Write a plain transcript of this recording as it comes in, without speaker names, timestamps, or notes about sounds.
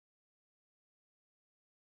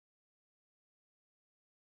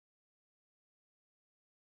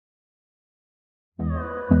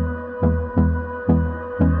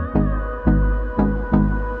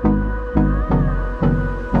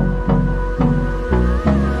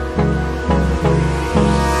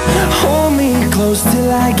close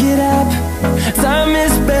till I get up. Time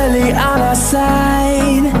is barely on our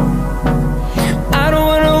side. I don't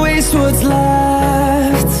wanna waste what's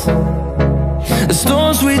left. The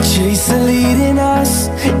storms we chase are leading us,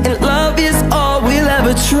 and love is all we'll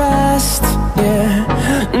ever trust. Yeah,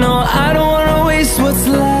 no, I don't wanna waste what's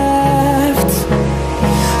left.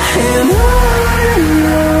 And on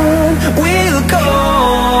we'll go,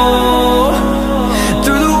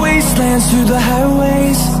 through the wastelands, through the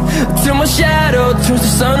highways, till my shadow turns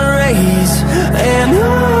to sun rays. And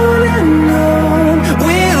on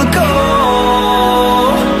we'll go,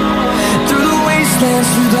 through the wastelands,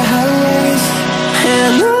 through the highways,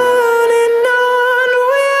 and on.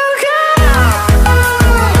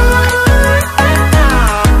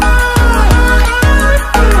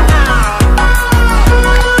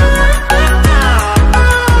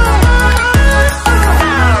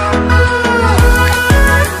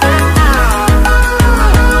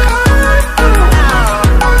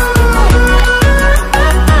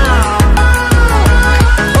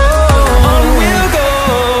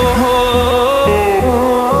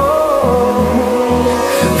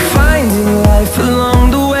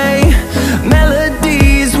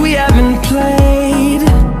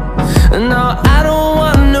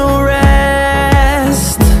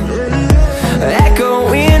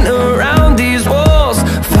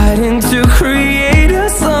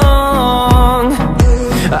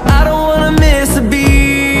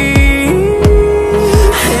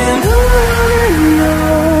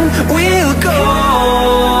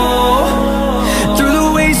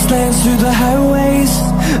 Through the highways,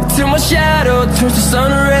 till my shadow turns to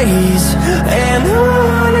sun rays. And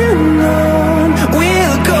on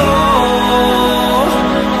we'll go,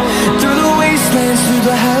 through the wastelands, through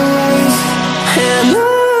the highways, and on.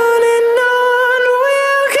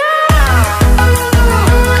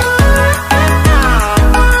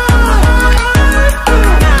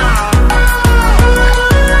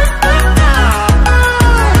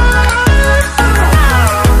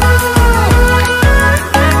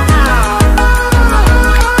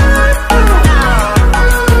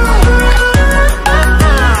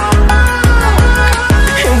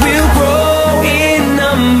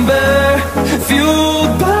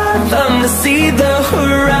 See the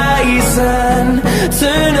horizon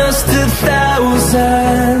turn us to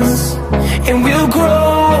thousands, and we'll grow